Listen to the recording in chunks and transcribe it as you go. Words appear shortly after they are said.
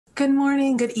Good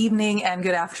morning, good evening, and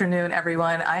good afternoon,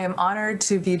 everyone. I am honored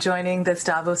to be joining this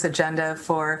Davos agenda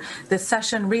for this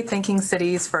session, Rethinking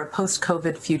Cities for a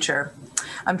Post-COVID Future.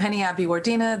 I'm Penny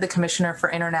Abeywardena, the Commissioner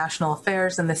for International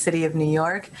Affairs in the City of New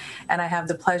York, and I have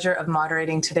the pleasure of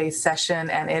moderating today's session,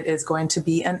 and it is going to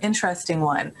be an interesting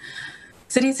one.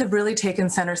 Cities have really taken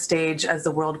center stage as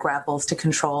the world grapples to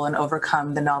control and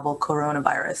overcome the novel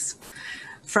coronavirus.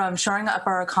 From shoring up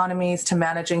our economies to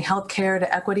managing healthcare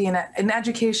to equity and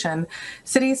education,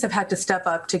 cities have had to step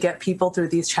up to get people through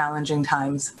these challenging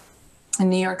times. In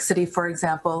New York City, for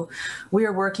example, we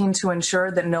are working to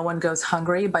ensure that no one goes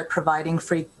hungry by providing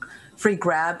free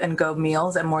grab-and-go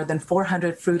meals at more than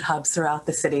 400 food hubs throughout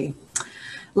the city.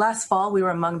 Last fall, we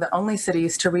were among the only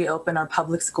cities to reopen our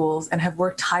public schools and have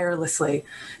worked tirelessly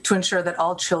to ensure that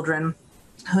all children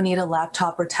who need a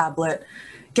laptop or tablet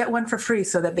get one for free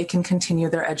so that they can continue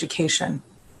their education.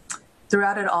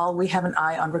 Throughout it all, we have an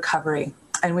eye on recovery,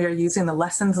 and we are using the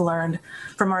lessons learned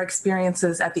from our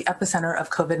experiences at the epicenter of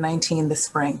COVID-19 this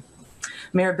spring.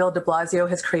 Mayor Bill de Blasio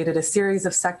has created a series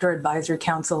of sector advisory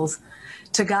councils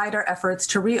to guide our efforts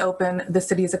to reopen the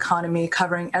city's economy,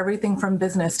 covering everything from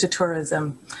business to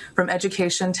tourism, from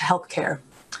education to healthcare.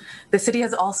 The city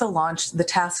has also launched the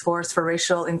Task Force for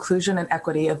Racial Inclusion and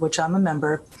Equity, of which I'm a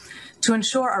member, to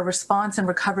ensure our response and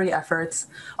recovery efforts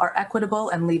are equitable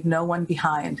and leave no one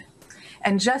behind.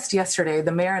 And just yesterday,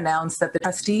 the mayor announced that the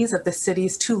trustees of the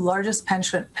city's two largest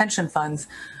pension funds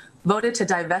voted to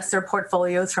divest their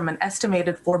portfolios from an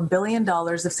estimated $4 billion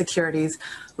of securities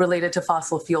related to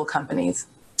fossil fuel companies.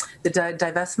 The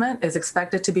divestment is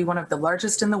expected to be one of the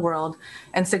largest in the world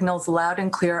and signals loud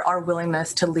and clear our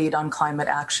willingness to lead on climate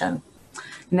action.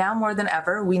 Now more than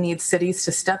ever, we need cities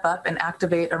to step up and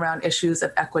activate around issues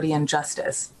of equity and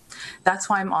justice. That's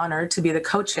why I'm honored to be the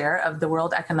co-chair of the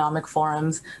World Economic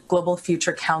Forum's Global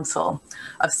Future Council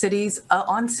of Cities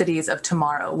on Cities of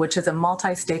Tomorrow, which is a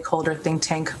multi-stakeholder think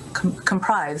tank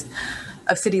comprised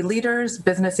of city leaders,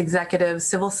 business executives,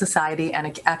 civil society,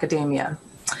 and academia.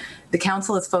 The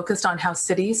council is focused on how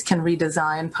cities can be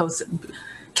redesigned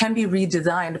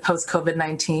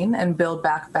post-COVID-19 and build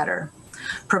back better,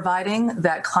 providing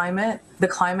that the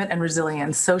climate and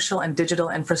resilience, social and digital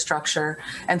infrastructure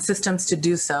and systems to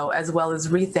do so, as well as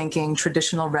rethinking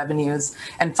traditional revenues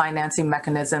and financing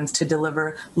mechanisms to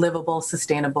deliver livable,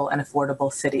 sustainable, and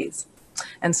affordable cities.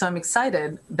 And so I'm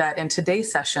excited that in today's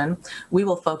session, we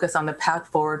will focus on the path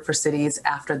forward for cities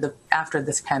after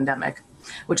this pandemic,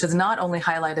 which has not only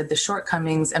highlighted the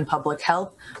shortcomings in public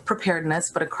health,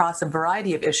 preparedness, but across a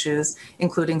variety of issues,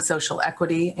 including social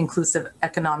equity, inclusive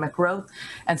economic growth,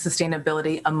 and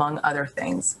sustainability, among other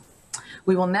things.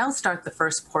 We will now start the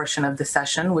first portion of the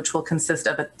session, which will consist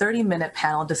of a 30-minute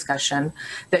panel discussion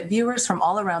that viewers from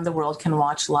all around the world can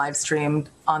watch live streamed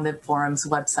on the forum's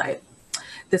website.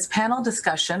 This panel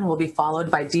discussion will be followed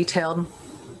by detailed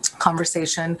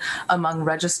conversation among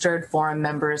registered forum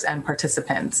members and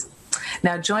participants.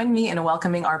 Now join me in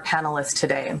welcoming our panelists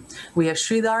today. We have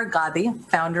Sridhar Gadhi,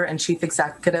 founder and chief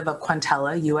executive of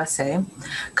Quintella USA,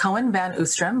 Coen van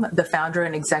Oostrom, the founder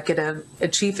and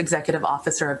chief executive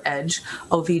officer of Edge,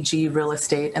 OVG Real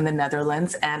Estate in the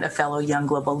Netherlands, and a fellow young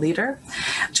global leader,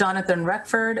 Jonathan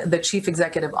Reckford, the chief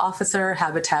executive officer,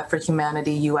 Habitat for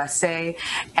Humanity USA,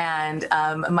 and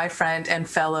my friend and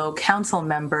fellow council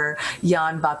member,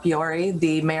 Jan Vapaavuori,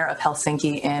 the mayor of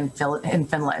Helsinki in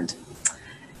Finland.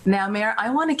 Now, Mayor,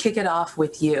 I want to kick it off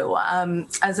with you.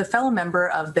 As a fellow member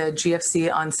of the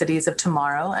GFC on Cities of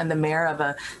Tomorrow and the mayor of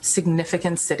a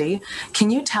significant city,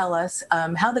 can you tell us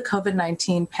how the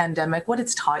COVID-19 pandemic, what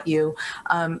it's taught you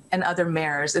and other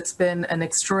mayors? It's been an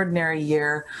extraordinary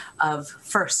year of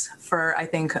firsts for, I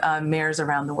think, mayors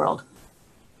around the world.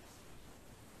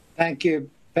 Thank you,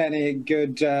 Penny.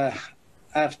 Good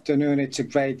afternoon. It's a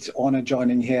great honor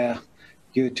joining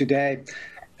you today.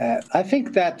 I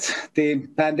think that the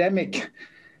pandemic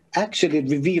actually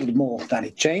revealed more than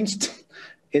it changed.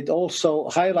 It also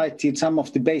highlighted some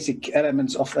of the basic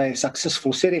elements of a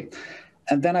successful city.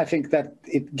 And then I think that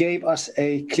it gave us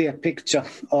a clear picture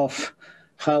of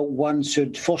how one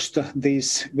should foster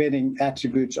these winning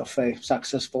attributes of a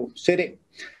successful city.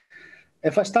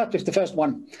 If I start with the first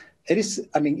one,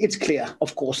 it's clear,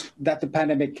 of course, that the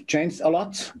pandemic changed a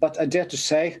lot, but I dare to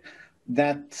say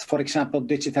that, for example,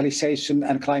 digitalization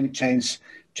and climate change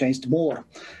changed more.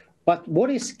 But what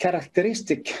is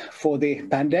characteristic for the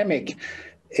pandemic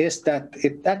is that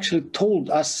it actually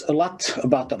told us a lot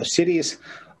about our cities,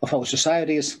 of our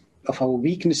societies, of our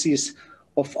weaknesses,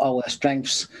 of our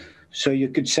strengths. So you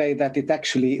could say that it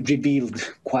actually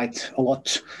revealed quite a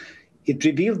lot. It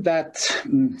revealed that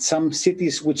some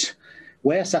cities which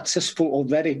were successful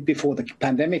already before the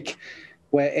pandemic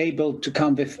were able to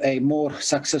come with a more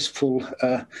successful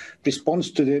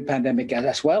response to the pandemic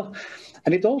as well.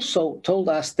 And it also told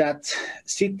us that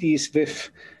cities with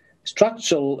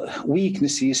structural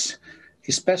weaknesses,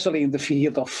 especially in the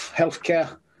field of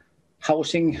healthcare,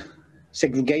 housing,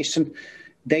 segregation,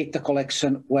 data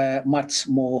collection, were much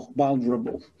more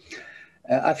vulnerable.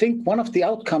 I think one of the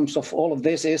outcomes of all of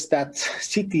this is that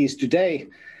cities today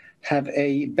have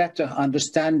a better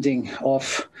understanding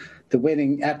of the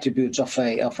winning attributes of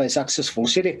a successful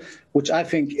city, which I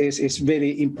think is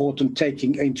really important,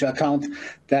 taking into account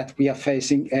that we are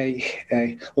facing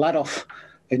a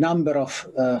number of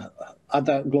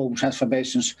other global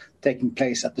transformations taking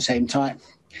place at the same time.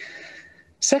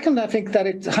 Second, I think that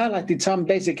it highlighted some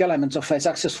basic elements of a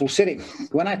successful city.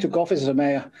 When I took office as a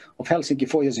mayor of Helsinki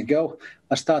 4 years ago,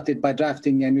 I started by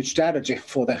drafting a new strategy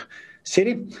for the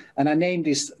city, and I named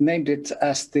it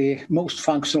as the most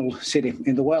functional city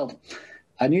in the world.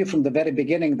 I knew from the very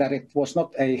beginning that it was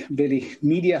not a really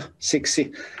media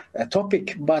sexy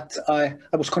topic, but I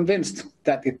was convinced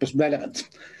that it was relevant.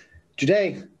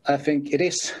 Today, I think it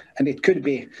is, and it could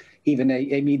be even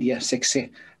a media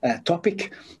sexy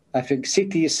topic. I think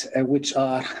cities which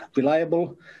are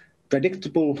reliable,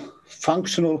 predictable,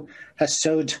 functional, has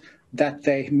showed that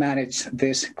they manage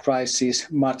this crisis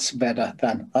much better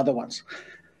than other ones.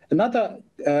 Another,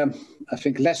 I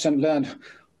think, lesson learned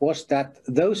was that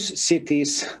those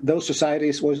cities, those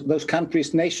societies, those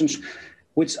countries, nations,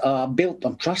 which are built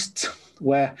on trust,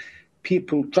 where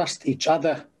people trust each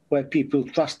other, where people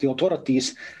trust the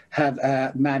authorities, have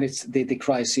managed the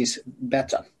crisis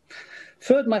better.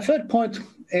 My third point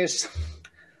is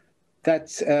that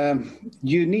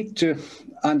you need to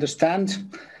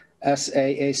understand as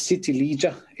a city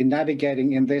leader in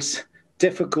navigating in this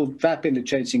difficult, rapidly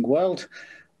changing world,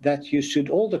 that you should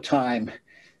all the time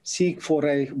seek for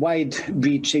a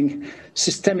wide-reaching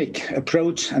systemic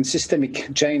approach and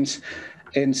systemic change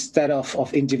instead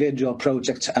of individual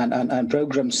projects and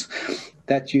programs,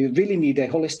 that you really need a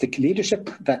holistic leadership,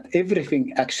 that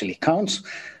everything actually counts,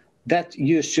 that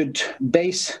you should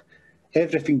base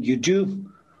everything you do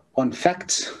on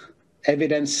facts,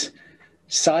 evidence,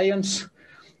 science,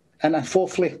 and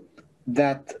fourthly,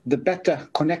 that the better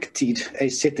connected a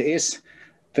city is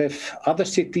with other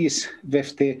cities,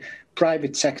 with the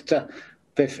private sector,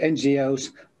 with NGOs,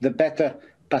 the better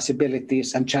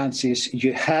possibilities and chances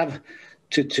you have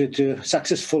to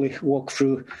successfully walk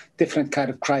through different kind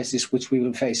of crises which we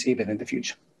will face even in the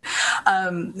future.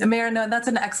 Mayor, no, that's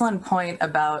an excellent point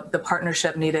about the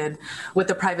partnership needed with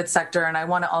the private sector. And I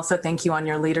want to also thank you on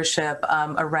your leadership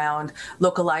around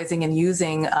localizing and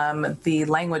using the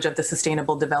language of the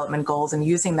Sustainable Development Goals and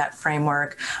using that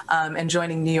framework and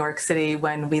joining New York City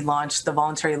when we launched the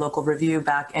Voluntary Local Review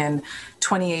back in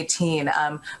 2018.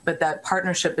 But that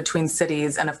partnership between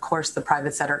cities and, of course, the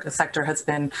private sector has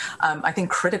been, I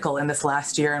think, critical in this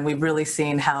last year. And we've really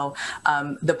seen how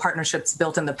the partnerships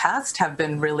built in the past have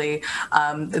been really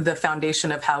the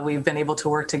foundation of how we've been able to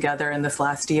work together in this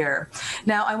last year.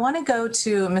 Now, I want to go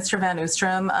to Mr. Van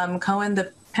Oostrom. Coen,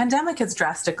 the pandemic has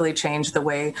drastically changed the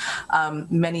way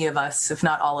many of us, if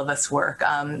not all of us, work.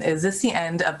 Is this the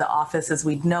end of the office as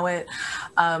we know it?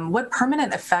 What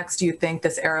permanent effects do you think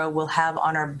this era will have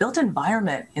on our built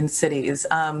environment in cities?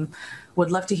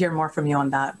 Would love to hear more from you on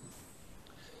that.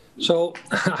 So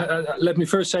let me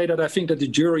first say that I think that the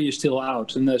jury is still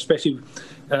out, and especially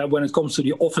when it comes to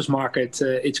the office market,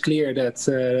 it's clear that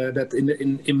that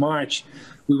in March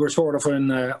we were sort of on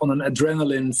an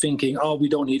adrenaline, thinking, oh, we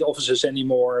don't need offices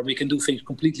anymore, we can do things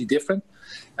completely different.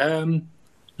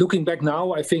 Looking back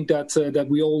now, I think that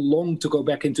we all long to go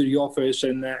back into the office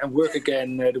and work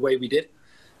again the way we did.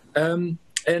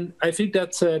 And I think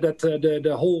that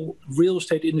the whole real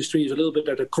estate industry is a little bit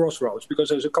at a crossroads, because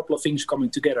there's a couple of things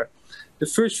coming together. The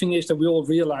first thing is that we all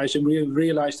realize, and we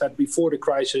realized that before the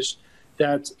crisis,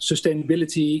 that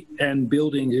sustainability and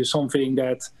building is something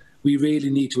that we really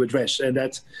need to address, and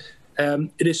that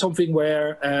it is something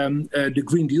where the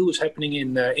Green Deal is happening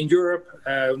in Europe.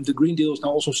 The Green Deal is now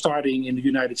also starting in the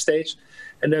United States,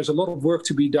 and there's a lot of work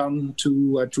to be done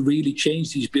to really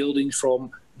change these buildings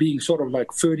from being sort of like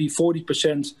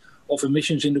 30–40% of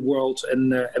emissions in the world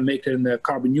and make them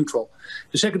carbon neutral.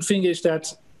 The second thing is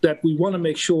that we want to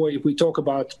make sure, if we talk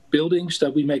about buildings,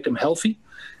 that we make them healthy,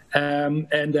 and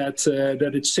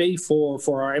that it's safe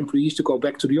for our employees to go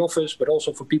back to the office, but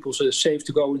also for people, so it's safe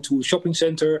to go into a shopping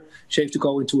center, safe to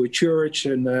go into a church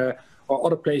and or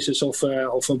other places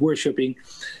of worshipping.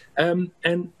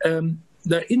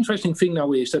 The interesting thing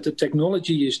now is that the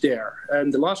technology is there.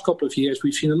 And the last couple of years,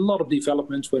 we've seen a lot of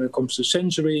developments when it comes to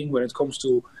sensoring, when it comes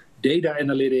to data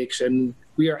analytics, and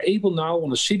we are able now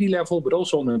on a city level, but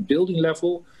also on a building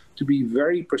level, to be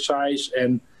very precise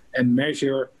and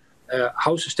measure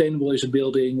how sustainable is a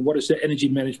building, what is the energy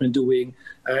management doing.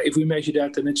 If we measure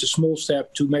that, then it's a small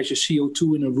step to measure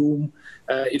CO2 in a room.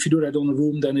 If you do that on a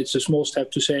room, then it's a small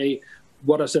step to say,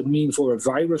 what does that mean for a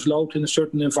virus load in a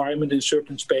certain environment, in a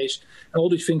certain space? And all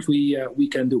these things we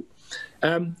can do.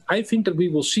 I think that we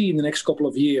will see in the next couple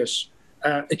of years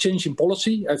a change in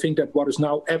policy. I think that what is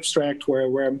now abstract, where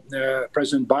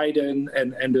President Biden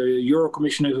and the Euro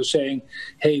commissioners are saying,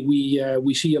 hey,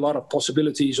 we see a lot of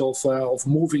possibilities of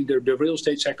moving the real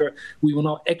estate sector. We will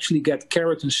now actually get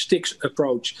carrot and sticks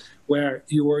approach, where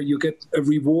you get a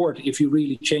reward if you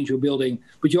really change your building,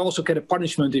 but you also get a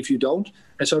punishment if you don't.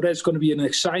 And so that's going to be an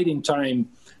exciting time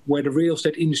where the real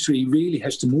estate industry really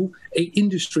has to move. An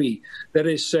industry that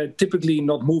is typically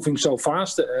not moving so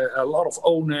fast. A lot of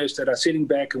owners that are sitting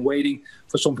back and waiting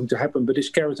for something to happen, but this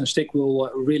carrot and stick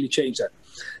will really change that.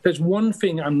 There's one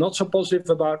thing I'm not so positive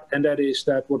about, and that is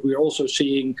that what we're also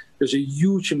seeing, there's a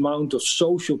huge amount of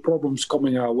social problems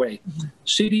coming our way. Mm-hmm.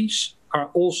 Cities are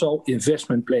also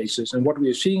investment places. And what we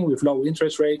are seeing with low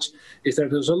interest rates is that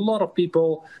there's a lot of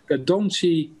people that don't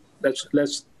see,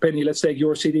 Penny, let's take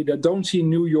your city, that don't see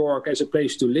New York as a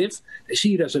place to live. They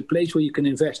see it as a place where you can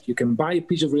invest. You can buy a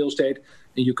piece of real estate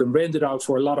and you can rent it out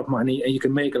for a lot of money, and you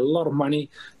can make a lot of money,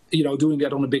 doing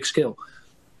that on a big scale.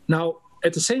 Now,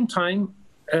 at the same time,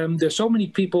 there's so many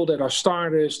people that are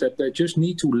starters that just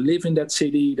need to live in that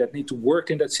city, that need to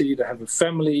work in that city, that have a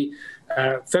family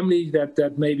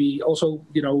that maybe also,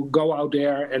 go out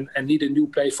there and need a new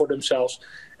place for themselves.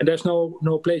 And there's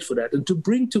no place for that. And to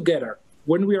bring together,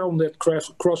 when we are on that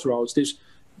crossroads, this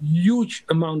huge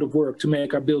amount of work to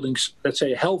make our buildings, let's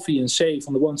say, healthy and safe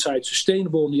on the one side,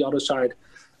 sustainable on the other side,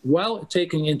 while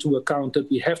taking into account that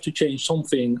we have to change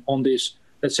something on this,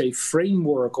 let's say,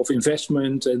 framework of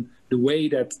investment and the way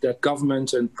that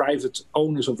governments and private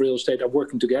owners of real estate are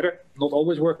working together, not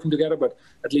always working together, but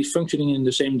at least functioning in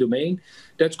the same domain.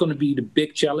 That's going to be the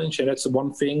big challenge. And that's the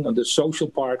one thing on the social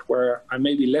part where I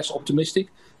may be less optimistic,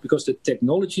 because the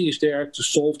technology is there to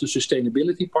solve the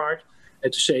sustainability part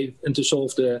and to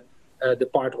solve the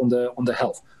part on the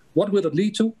health. What will it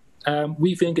lead to?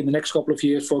 We think in the next couple of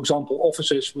years, for example,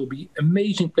 offices will be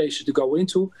amazing places to go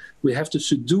into. We have to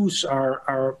seduce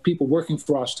our people working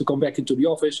for us to come back into the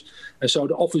office. And so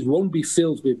the office won't be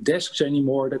filled with desks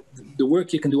anymore. That the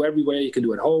work you can do everywhere. You can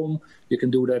do at home. You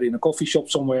can do that in a coffee shop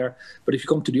somewhere. But if you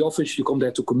come to the office, you come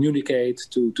there to communicate,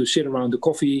 to sit around the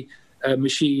coffee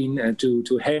machine and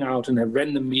to hang out and have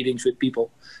random meetings with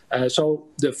people. So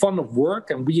the fun of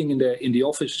work and being in the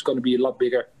office is going to be a lot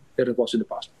bigger than it was in the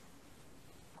past.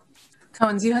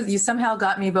 Coen, you somehow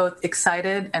got me both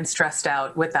excited and stressed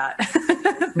out with that.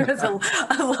 There's a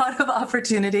lot of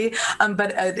opportunity,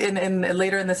 but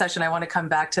later in the session, I want to come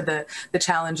back to the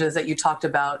challenges that you talked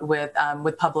about with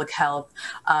public health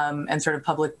and sort of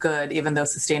public good, even though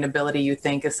sustainability you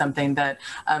think is something that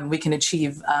we can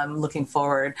achieve looking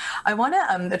forward. I want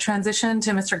to transition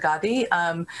to Mr. Gadhi.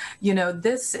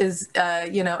 This is,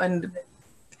 an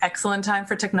excellent time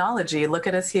for technology. Look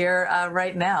at us here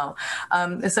right now.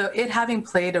 So it having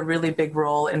played a really big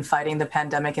role in fighting the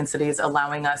pandemic in cities,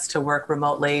 allowing us to work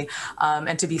remotely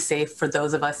and to be safe for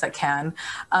those of us that can.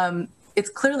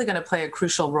 It's clearly going to play a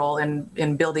crucial role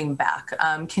in building back.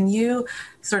 Can you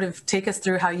sort of take us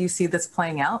through how you see this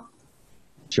playing out?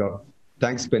 Sure.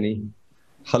 Thanks, Penny.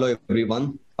 Hello,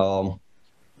 everyone.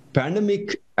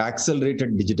 Pandemic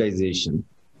accelerated digitization.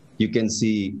 You can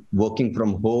see working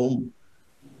from home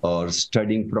or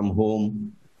studying from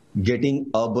home, getting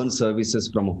urban services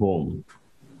from home.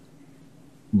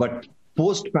 But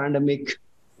post-pandemic,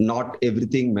 not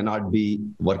everything may not be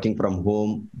working from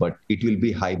home, but it will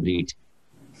be hybrid.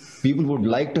 People would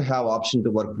like to have option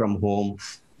to work from home,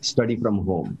 study from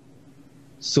home.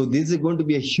 So this is going to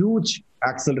be a huge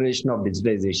acceleration of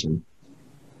digitization.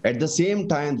 At the same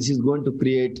time, this is going to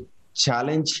create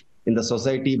challenge in the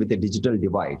society with a digital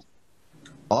divide.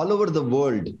 All over the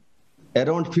world,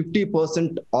 around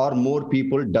 50% or more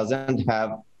people doesn't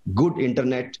have good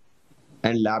internet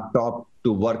and laptop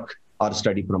to work or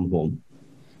study from home.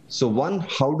 So one,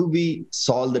 how do we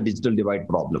solve the digital divide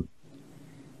problem?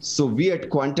 So we at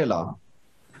Quantella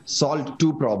solved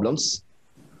two problems.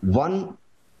 One,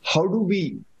 how do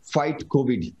we fight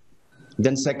COVID?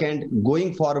 Then second,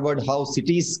 going forward, how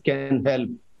cities can help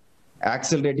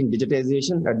accelerating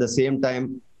digitization, at the same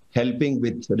time helping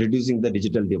with reducing the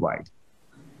digital divide.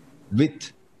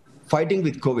 With fighting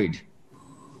with COVID,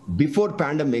 before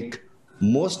pandemic,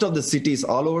 most of the cities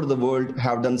all over the world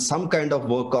have done some kind of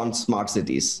work on smart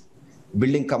cities,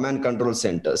 building command control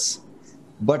centers.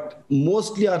 but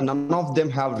mostly or none of them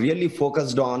have really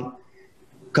focused on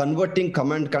converting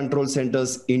command control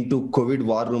centers into COVID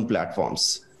war room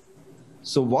platforms.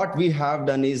 So what we have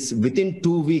done is within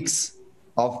 2 weeks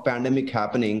of pandemic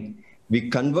happening, we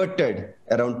converted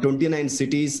around 29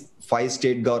 cities, 5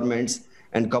 state governments,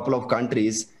 and a couple of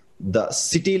countries, the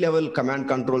city level command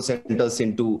control centers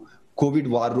into COVID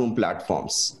war room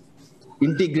platforms,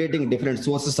 integrating different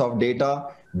sources of data,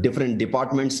 different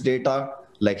departments' data,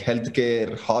 like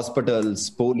healthcare, hospitals,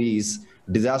 police,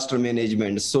 disaster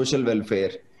management, social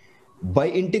welfare. By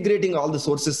integrating all the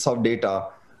sources of data,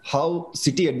 how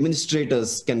city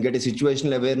administrators can get a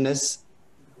situational awareness,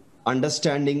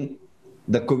 understanding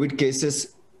the COVID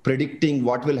cases, predicting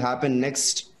what will happen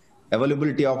next,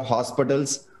 availability of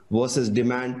hospitals versus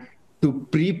demand, to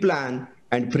pre-plan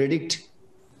and predict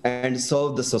and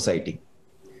serve the society.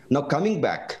 Now coming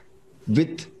back,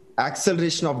 with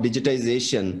acceleration of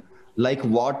digitization, like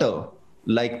water,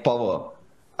 like power,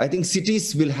 I think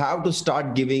cities will have to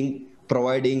start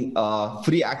providing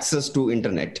free access to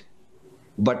internet.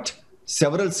 But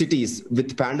several cities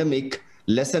with pandemic,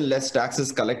 less and less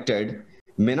taxes collected,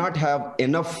 may not have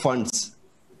enough funds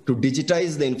to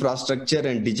digitize the infrastructure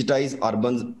and digitize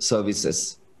urban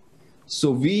services.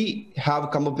 So we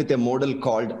have come up with a model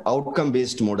called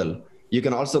outcome-based model. You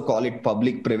can also call it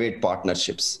public-private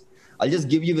partnerships. I'll just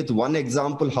give you with one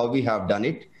example how we have done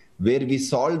it, where we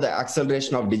solved the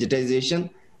acceleration of digitization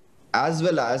as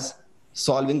well as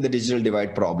solving the digital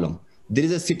divide problem. There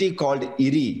is a city called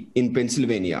Erie in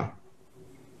Pennsylvania.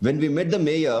 When we met the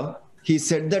mayor, he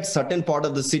said that certain part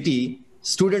of the city,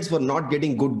 students were not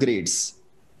getting good grades.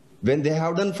 When they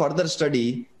have done further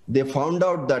study, they found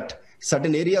out that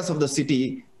certain areas of the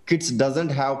city, kids doesn't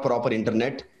have proper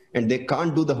internet and they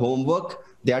can't do the homework.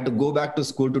 They had to go back to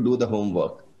school to do the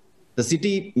homework. The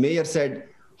city mayor said,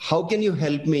 how can you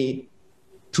help me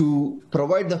to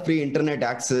provide the free internet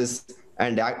access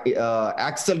and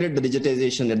accelerate the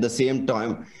digitization at the same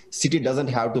time? City doesn't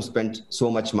have to spend so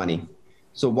much money.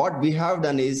 So what we have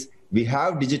done is we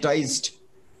have digitized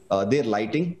their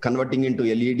lighting, converting into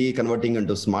LED, converting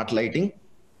into smart lighting,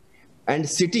 and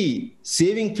city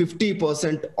saving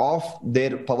 50% of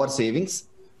their power savings.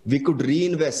 We could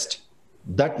reinvest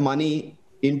that money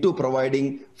into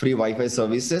providing free Wi-Fi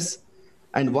services.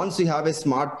 And once you have a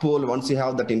smart pole, once you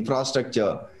have that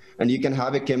infrastructure, and you can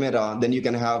have a camera, then you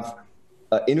can have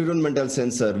an environmental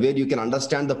sensor where you can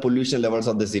understand the pollution levels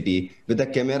of the city. With a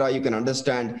camera, you can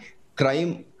understand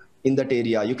crime in that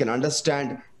area. You can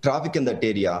understand traffic in that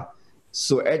area.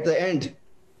 So at the end,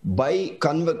 by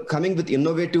coming with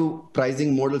innovative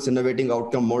pricing models, innovating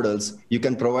outcome models, you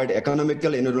can provide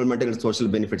economical, environmental, and social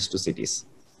benefits to cities.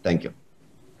 Thank you.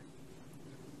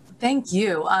 Thank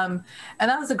you. And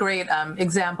that was a great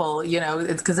example, you know,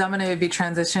 it's because I'm going to be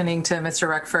transitioning to Mr.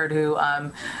 Reckford, who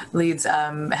leads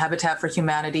Habitat for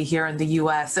Humanity here in the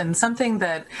US. And something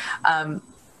that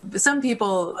some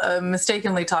people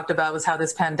mistakenly talked about was how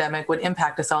this pandemic would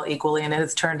impact us all equally, and it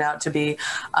has turned out to be,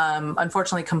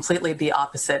 unfortunately, completely the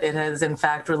opposite. It has, in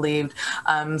fact, relieved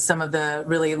some of the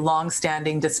really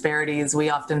long-standing disparities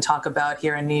we often talk about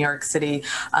here in New York City.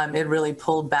 It really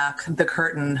pulled back the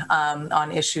curtain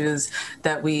on issues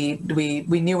that we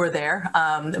knew were there,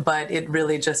 but it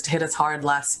really just hit us hard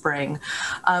last spring.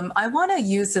 I want to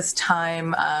use this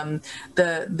time,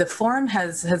 the forum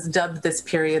has dubbed this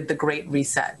period the Great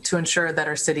Reset, to ensure that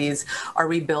our cities are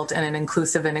rebuilt in an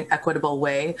inclusive and equitable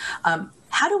way.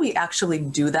 How do we actually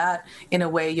do that in a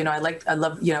way, you know, I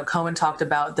love, you know, Coen talked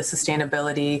about the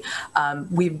sustainability.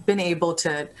 We've been able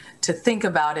to think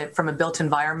about it from a built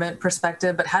environment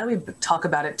perspective, but how do we talk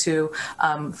about it too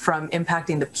from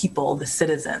impacting the people, the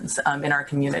citizens in our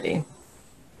community?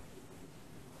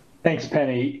 Thanks,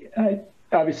 Penny.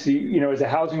 Obviously, you know, as a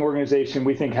housing organization,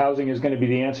 we think housing is going to be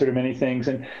the answer to many things.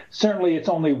 And certainly it's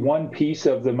only one piece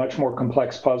of the much more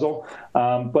complex puzzle.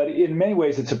 But in many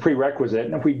ways, it's a prerequisite.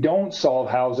 And if we don't solve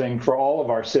housing for all of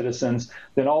our citizens,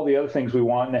 then all the other things we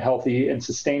want in a healthy and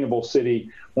sustainable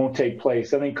city won't take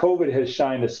place. I think COVID has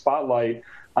shined a spotlight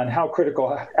on how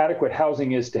critical adequate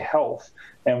housing is to health.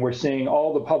 And we're seeing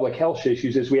all the public health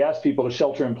issues as we ask people to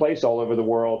shelter in place all over the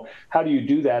world. How do you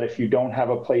do that if you don't have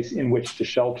a place in which to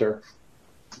shelter?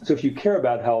 So if you care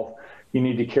about health, you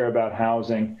need to care about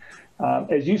housing.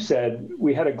 As you said,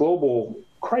 we had a global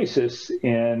crisis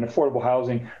in affordable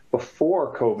housing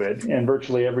before COVID in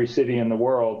virtually every city in the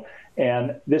world.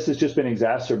 And this has just been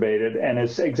exacerbated, and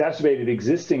it's exacerbated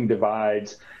existing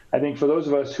divides. I think for those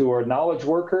of us who are knowledge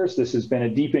workers, this has been a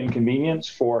deep inconvenience.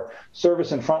 For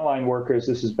service and frontline workers,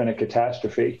 this has been a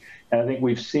catastrophe. And I think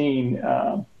we've seen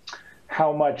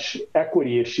how much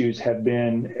equity issues have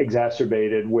been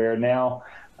exacerbated, where now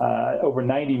Over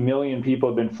 90 million people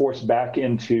have been forced back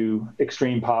into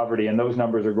extreme poverty, and those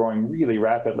numbers are growing really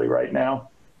rapidly right now.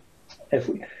 If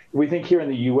we think here in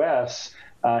the U.S.,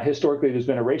 historically, there's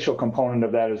been a racial component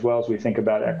of that as well as we think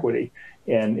about equity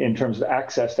in terms of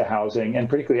access to housing, and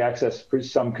particularly access for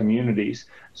some communities.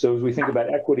 So as we think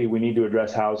about equity, we need to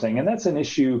address housing, and that's an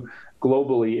issue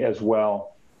globally as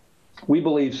well. We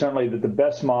believe certainly that the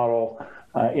best model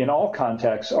in all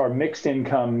contexts are mixed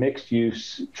income, mixed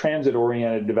use,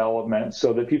 transit-oriented development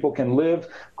so that people can live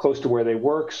close to where they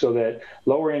work, so that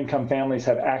lower income families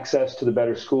have access to the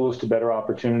better schools, to better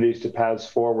opportunities, to paths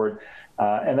forward.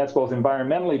 And that's both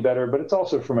environmentally better, but it's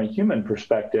also from a human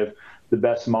perspective, the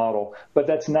best model. But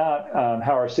that's not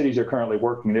how our cities are currently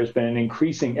working. There's been an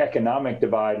increasing economic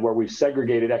divide where we've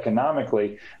segregated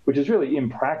economically, which is really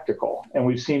impractical. And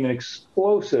we've seen an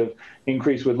explosive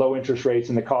increase with low interest rates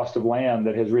and the cost of land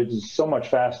that has risen so much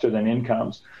faster than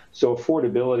incomes. So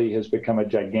affordability has become a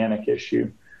gigantic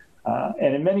issue.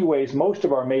 And in many ways, most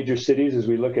of our major cities, as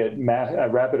we look at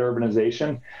rapid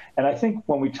urbanization, and I think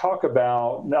when we talk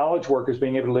about knowledge workers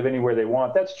being able to live anywhere they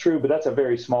want, that's true, but that's a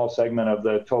very small segment of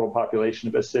the total population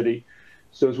of a city.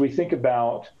 So as we think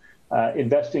about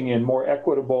investing in more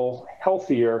equitable,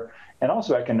 healthier, and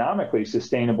also economically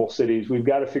sustainable cities, we've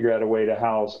got to figure out a way to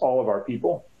house all of our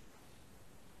people.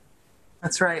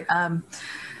 That's right.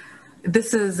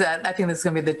 This is, I think this is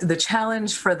going to be the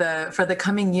challenge for the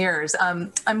coming years.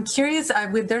 I'm curious.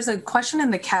 There's a question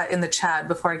in the chat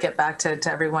before I get back to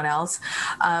everyone else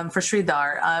for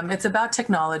Sridhar. It's about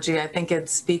technology. I think it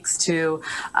speaks to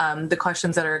the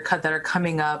questions that are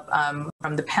coming up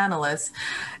from the panelists.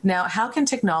 Now, how can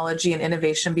technology and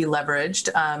innovation be leveraged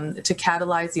to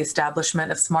catalyze the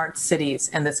establishment of smart cities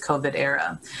in this COVID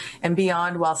era and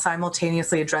beyond, while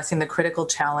simultaneously addressing the critical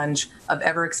challenge of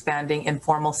ever expanding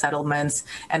informal settlements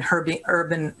and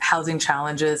urban housing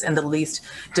challenges in the least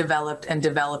developed and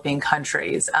developing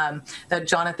countries? That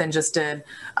Jonathan just did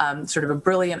sort of a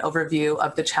brilliant overview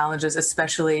of the challenges,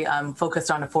 especially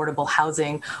focused on affordable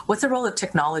housing. What's the role of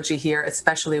technology here,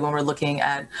 especially when we're looking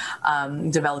at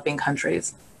developing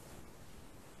countries?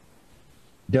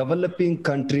 Developing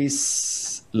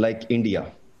countries like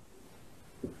India.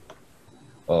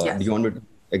 Yes. Do you want me to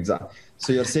examine?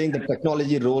 So you're saying the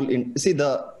technology role in, see,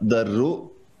 the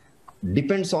role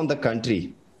depends on the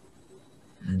country.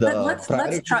 Let's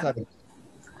try.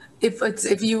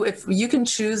 If you can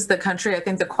choose the country, I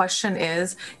think the question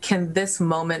is, can this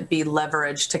moment be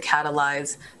leveraged to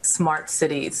catalyze smart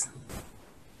cities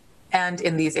and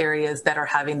in these areas that are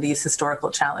having these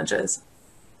historical challenges?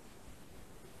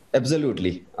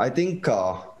 Absolutely. I think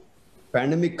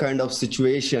pandemic kind of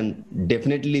situation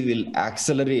definitely will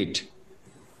accelerate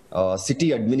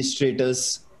city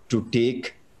administrators to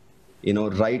take,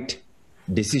 right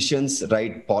decisions,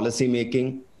 right policy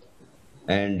making,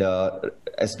 and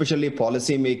especially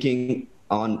policy making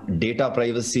on data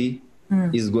privacy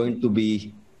is going to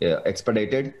be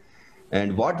expedited.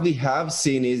 And what we have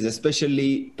seen is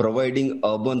especially providing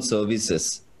urban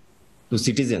services to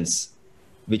citizens,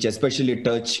 which especially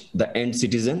touch the end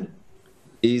citizen,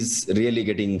 is really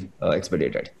getting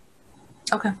expedited.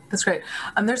 Okay, that's great.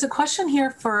 There's a question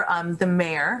here for the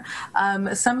mayor.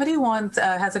 Somebody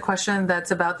has a question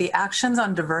that's about the actions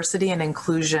on diversity and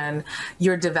inclusion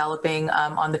you're developing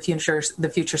on the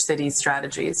future cities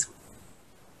strategies.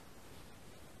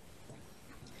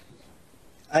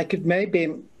 I could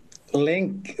maybe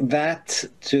link that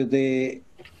to the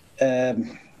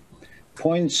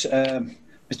points Mr.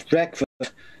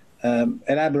 Reckford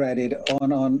elaborated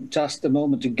on just a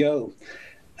moment ago.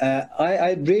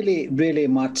 I really, really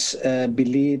much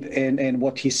believe in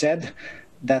what he said,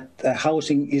 that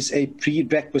housing is a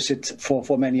prerequisite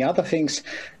for many other things.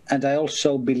 And I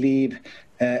also believe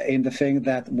in the thing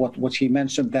that what he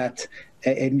mentioned, that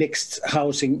a mixed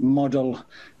housing model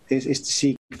is to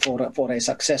seek for a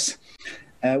success.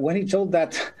 When he told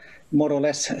that more or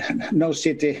less no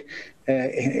city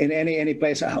in any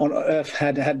place on earth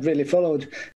had really followed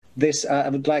this, I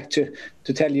would like to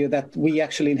tell you that we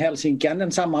actually in Helsinki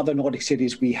and some other Nordic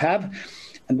cities we have.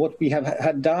 And what we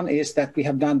had done is that we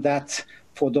have done that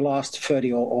for the last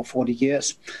 30 or 40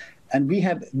 years. And we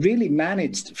have really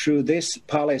managed through this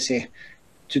policy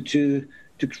to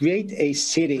create a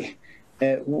city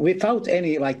without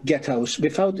any ghettos,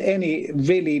 without any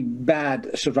really bad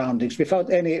surroundings, without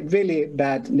any really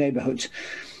bad neighborhoods.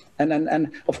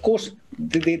 And of course,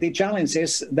 the challenge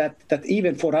is that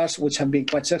even for us, which have been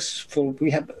quite successful,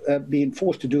 we have been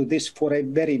forced to do this for a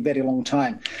very, very long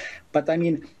time. But I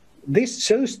mean, this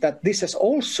shows that this has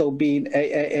also been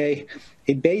a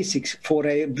basics for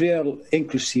a real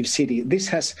inclusive city. This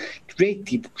has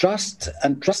creative trust,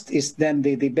 and trust is then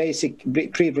the basic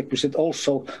prerequisite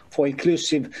also for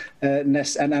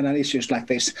inclusiveness and issues like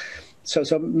this.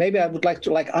 So maybe I would like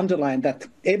to underline that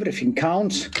everything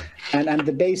counts, and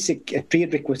the basic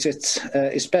prerequisites,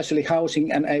 especially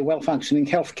housing and a well-functioning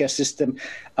healthcare system,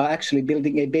 are actually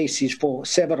building a basis for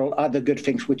several other good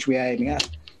things which we are aiming at.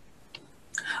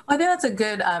 Well, I think that's a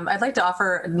good, I'd like to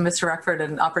offer Mr. Reckford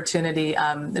an opportunity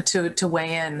to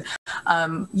weigh in.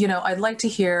 I'd like to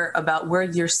hear about where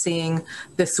you're seeing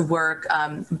this work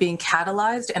being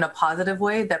catalyzed in a positive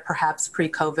way that perhaps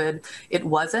pre-COVID it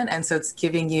wasn't. And so it's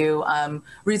giving you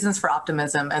reasons for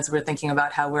optimism as we're thinking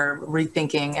about how we're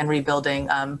rethinking and rebuilding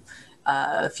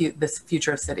this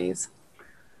future of cities.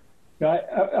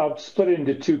 I'll split it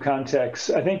into two contexts.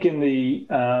 I think in the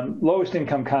lowest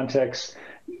income context,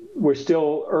 we're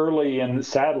still early and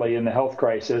sadly in the health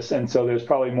crisis. And so there's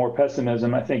probably more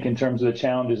pessimism, I think, in terms of the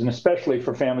challenges, and especially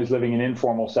for families living in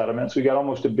informal settlements. We got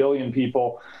almost 1 billion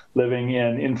people living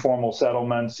in informal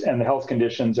settlements, and the health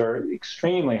conditions are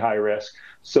extremely high risk.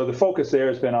 So the focus there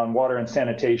has been on water and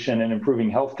sanitation and improving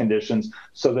health conditions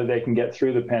so that they can get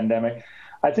through the pandemic.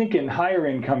 I think in higher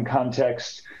income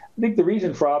contexts, I think the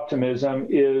reason for optimism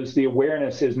is the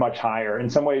awareness is much higher. In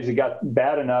some ways, it got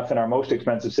bad enough in our most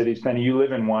expensive cities. Penny, you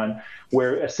live in one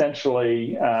where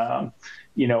essentially,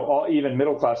 even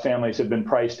middle-class families have been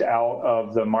priced out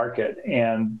of the market,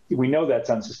 and we know that's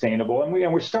unsustainable. And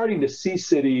we're starting to see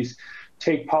cities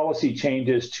take policy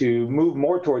changes to move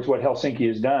more towards what Helsinki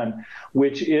has done,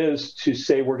 which is to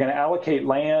say we're going to allocate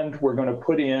land, we're going to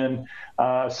put in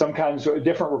some kinds of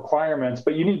different requirements,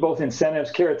 but you need both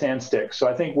incentives, carrots and sticks. So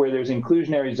I think where there's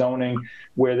inclusionary zoning,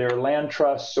 where there are land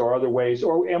trusts or other ways,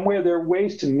 and where there are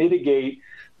ways to mitigate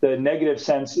the negative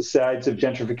sides of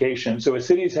gentrification. So as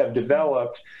cities have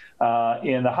developed,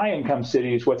 in the high-income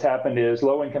cities, what's happened is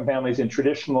low-income families in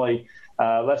traditionally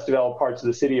less developed parts of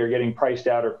the city are getting priced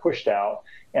out or pushed out.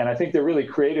 And I think there are really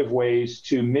creative ways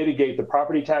to mitigate the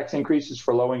property tax increases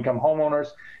for low-income homeowners.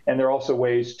 And there are also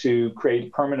ways to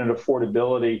create permanent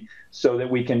affordability so that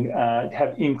we can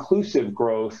have inclusive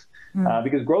growth,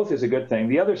 because growth is a good thing.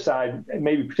 The other side,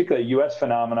 maybe particularly a U.S.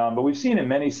 phenomenon, but we've seen in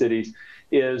many cities,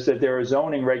 is that there are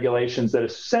zoning regulations that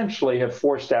essentially have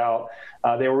forced out.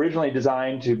 They were originally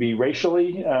designed to be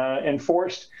racially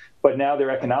enforced, but now they're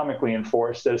economically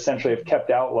enforced, that essentially have kept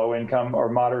out low income or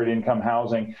moderate income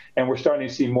housing. And we're starting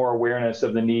to see more awareness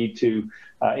of the need to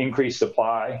increase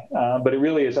supply. But it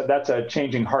really is, that's a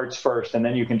changing hearts first, and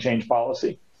then you can change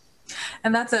policy.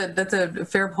 And that's a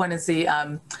fair point, is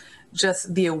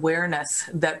just the awareness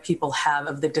that people have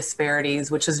of the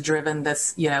disparities, which has driven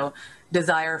this,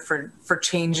 desire for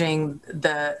changing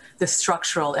the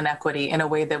structural inequity in a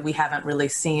way that we haven't really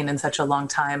seen in such a long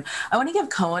time. I want to give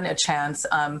Coen a chance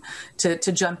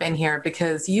to jump in here,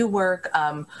 because you work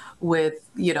with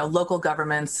local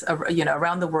governments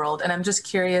around the world, and I'm just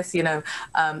curious.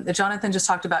 Jonathan just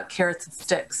talked about carrots and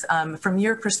sticks. From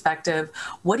your perspective,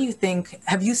 what do you think?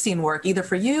 Have you seen work either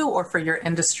for you or for your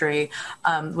industry?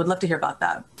 Would love to hear about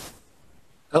that.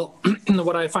 Well,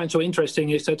 what I find so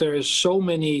interesting is that there is so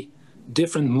many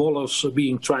different models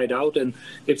being tried out, and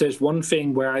if there's one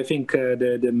thing where I think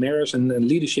the mayors and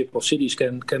leadership of cities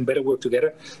can better work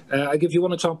together, I give you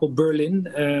one example. Berlin.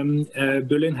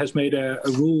 Berlin has made a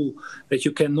rule that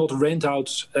you cannot rent out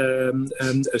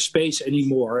a space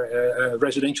anymore, a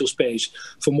residential space,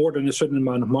 for more than a certain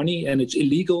amount of money, and it's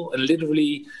illegal, and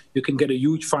literally you can get a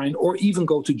huge fine or even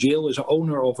go to jail as an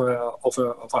owner of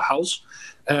a house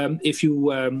if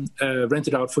you rent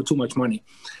it out for too much money.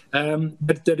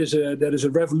 But that is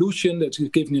a revolution that's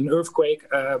giving an earthquake.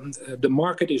 The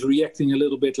market is reacting a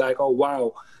little bit like, oh,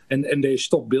 wow, and they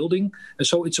stop building. And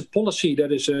so it's a policy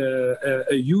that is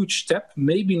a huge step,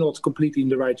 maybe not completely in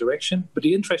the right direction. But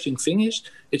the interesting thing is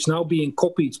it's now being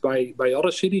copied by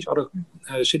other cities. Other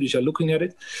cities are looking at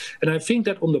it. And I think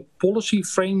that on the policy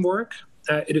framework,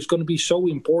 it is going to be so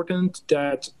important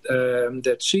that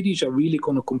that cities are really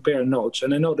going to compare notes.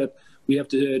 And I know that we have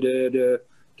the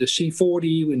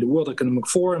C40 in the World Economic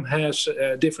Forum has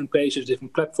different places,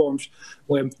 different platforms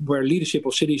where leadership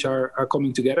of cities are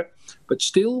coming together. But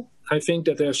still, I think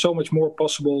that there's so much more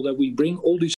possible that we bring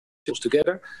all these cities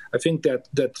together. I think that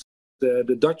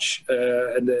the Dutch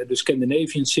and the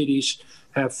Scandinavian cities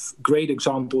have great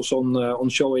examples on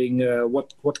showing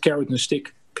what carrot and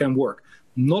stick can work.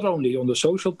 Not only on the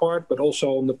social part, but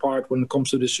also on the part when it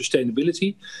comes to the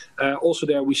sustainability. Also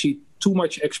there we see too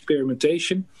much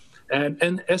experimentation.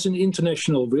 And as an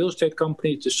international real estate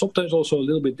company, it is sometimes also a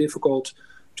little bit difficult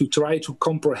to try to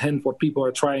comprehend what people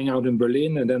are trying out in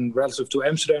Berlin, and then relative to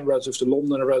Amsterdam, relative to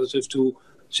London, relative to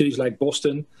cities like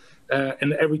Boston.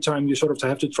 And every time you sort of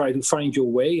have to try to find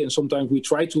your way. And sometimes we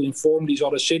try to inform these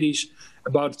other cities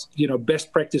about,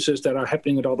 best practices that are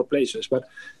happening at other places. But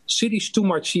cities too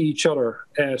much see each other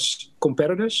as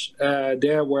competitors.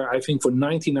 There where I think for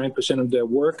 99% of their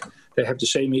work, they have the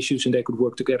same issues and they could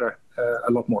work together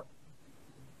a lot more.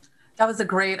 That was a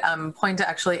great point to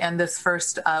actually end this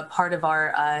first part of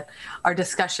our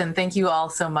discussion. Thank you all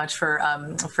so much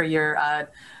for your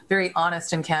very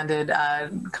honest and candid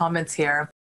comments here.